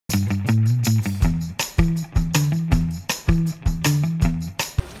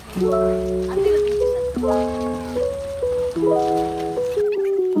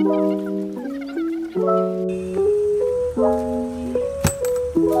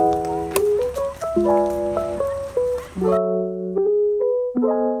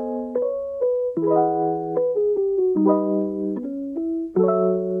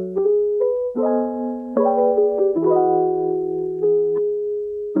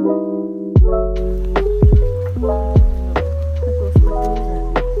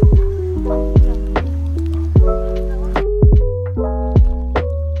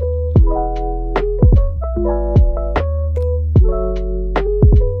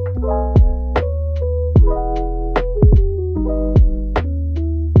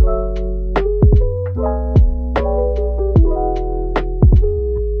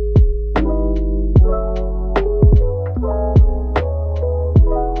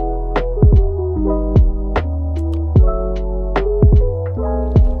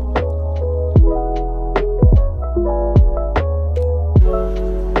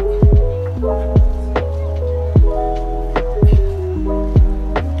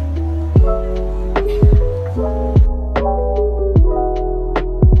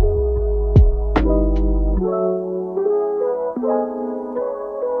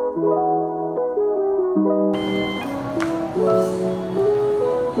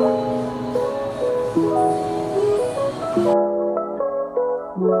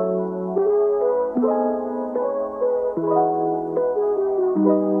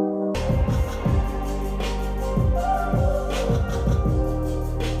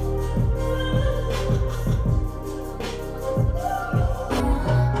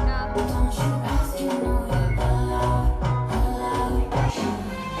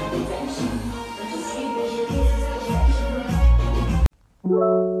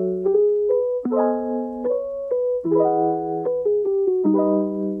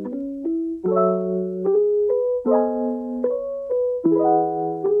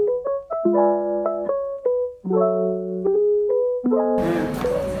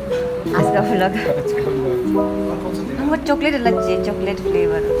आज का vlog हमको चॉकलेट अलग चाहिए, चॉकलेट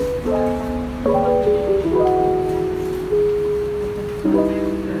फ्लेवर।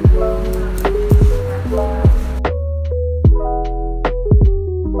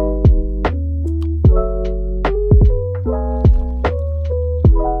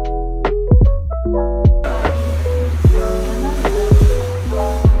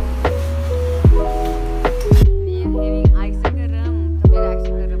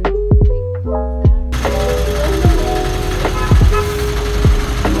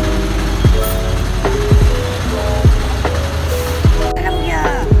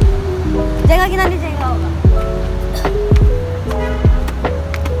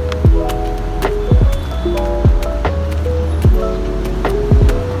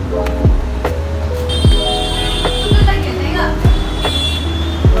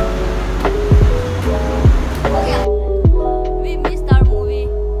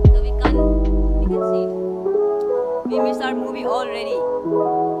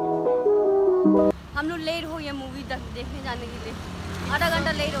 हम लोग लेट हो गया मूवी देखने जाने के लिए, आधा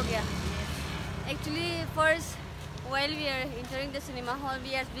घंटा लेट हो गया। Actually, first, while we are entering the cinema hall,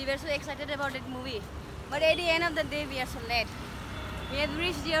 we were so excited about that movie. But at the end of the day, we are so late. We have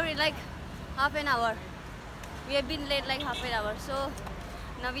reached here in like half an hour. We have been late like half an hour. So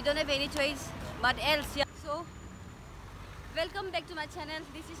now we don't have any choice but else. Yeah. So welcome back to my channel.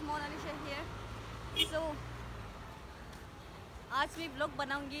 This is Monalisha here. So आज मैं blog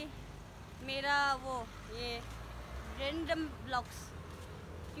बनाऊंगी मेरा वो ये random blogs,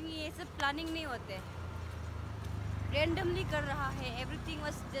 क्योंकि ये सब planning नहीं होते, रैंडमली कर रहा है, everything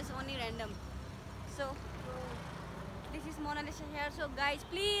was just only random. So this is Mona Lisa here. So guys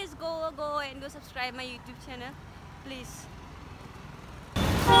please go and go subscribe my YouTube channel please।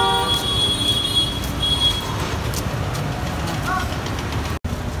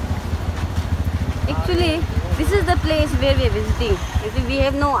 Actually this is the place where we are visiting. We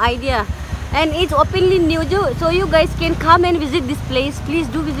have no idea and it's openly new, so you guys can come and visit this place. Please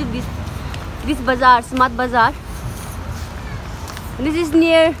do visit this bazaar, Smart Bazaar. This is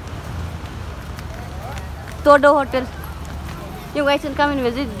near Todo Hotel. You guys can come and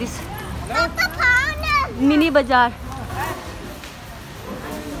visit this mini bazaar.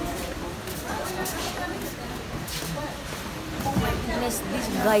 This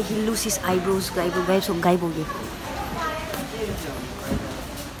guy, he loses his eyebrows, guys, so गायब हो गए।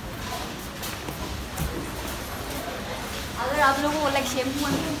 अगर आप लोगों को like shampoo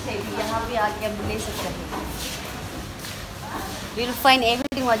चाहिए, यहाँ पे आके आप ले सकते हैं। You will find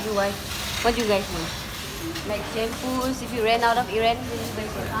everything what you want, what you guys want, like shampoos. If you ran out of Iran, you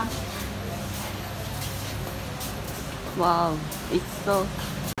guys can come. Wow, it's so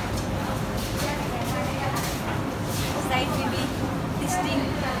side baby. This thing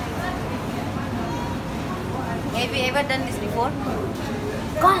Have you ever done this before?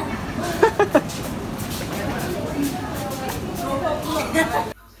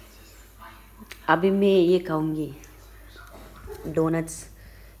 अभी मैं ये खाऊंगी donuts.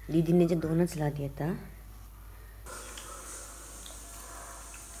 दीदी ने जो donuts ला दिया था।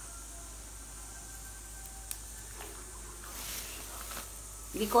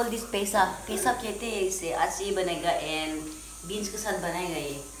 We call this पैसा कहते हैं इसे। आज ये बनेगा एंड बीन्स के साथ बनाएगा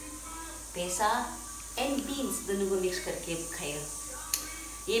ये। पैसा एंड बीन्स दोनों को मिक्स करके खाएगा।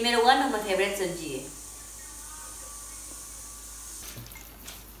 ये मेरा वन ऑफ माय फेवरेट सब्जी है।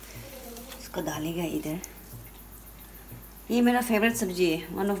 इसको डालेगा इधर। ये मेरा फेवरेट सब्जी है,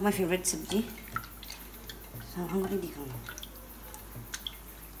 वन ऑफ माय फेवरेट सब्जी। हम दिखाऊंगा।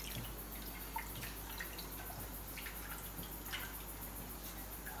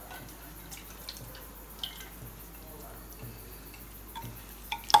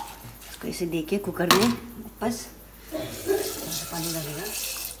 इसको इसे देके कुकर में वापस पानी लगेगा।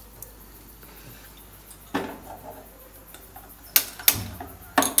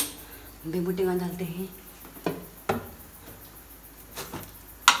 बेम्बू टिंगा डालते हैं।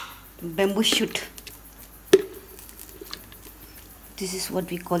 Bamboo shoot. This is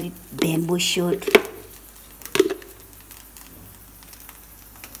what we call it, bamboo shoot.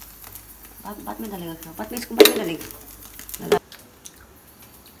 बाद में डालेगा क्या? बाद में इसको बाद में डालेगा।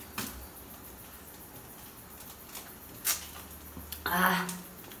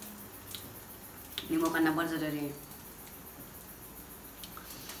 नींबू का नंबर जरूरी है।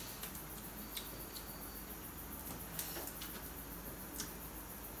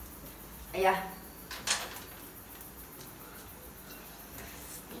 या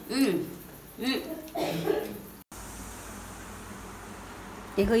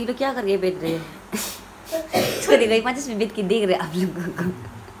देखो ये लोग क्या करके बैठ रहे हैं। इसको देखो, एक 5 मिनट की देख रहे हैं आप लोगों को।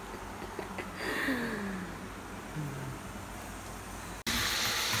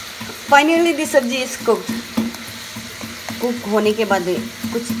 फाइनली दिस सब्जी इज कुक्ड। कुक होने के बाद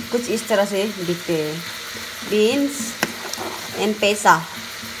कुछ इस तरह से दिखते हैं। बीन्स एंड पैसा।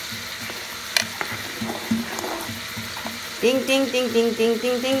 टिंग टिंग टिंग टिंग टिंग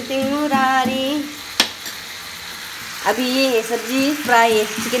टिंग टिंग टिंग मुरारी। अभी ये सब्जी फ्राई है,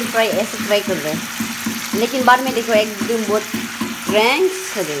 चिकन फ्राई ऐसे फ्राई कर रहे हैं, लेकिन बाद में देखो एकदम बहुत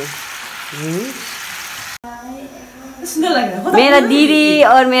क्रैंक्स हो जाएगा। मेरा दीदी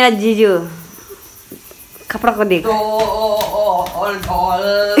और मेरा जीजू कपड़ा को देखो।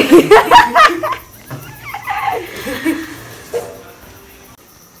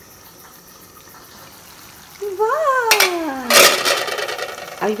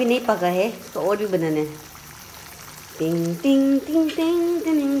 अभी भी नहीं पका है तो और भी बनाना है। टिंग टिंग टिंग टिंग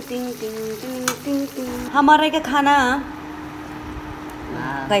टिंग टिंग टिंग टिंग टिंग टिंग। हमारा का खाना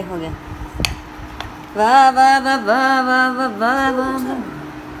गाय हो गया। वाह वाह वाह वाह वाह वाह वाह वाह।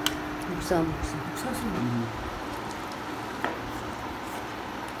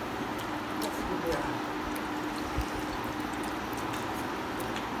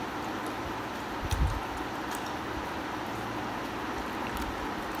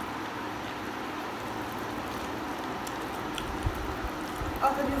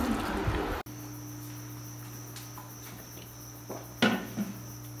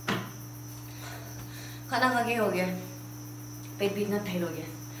 खाना खा के हो गया, पेट भी इतना ठहर हो गया।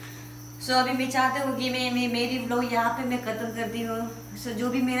 सो अभी मैं चाहती हूँ कि मैं मेरी व्लॉग यहाँ पे मैं खत्म करती हूँ। सो जो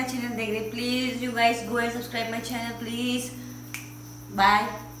भी मेरा चैनल देख रहे, please you guys go and subscribe my channel please. Bye.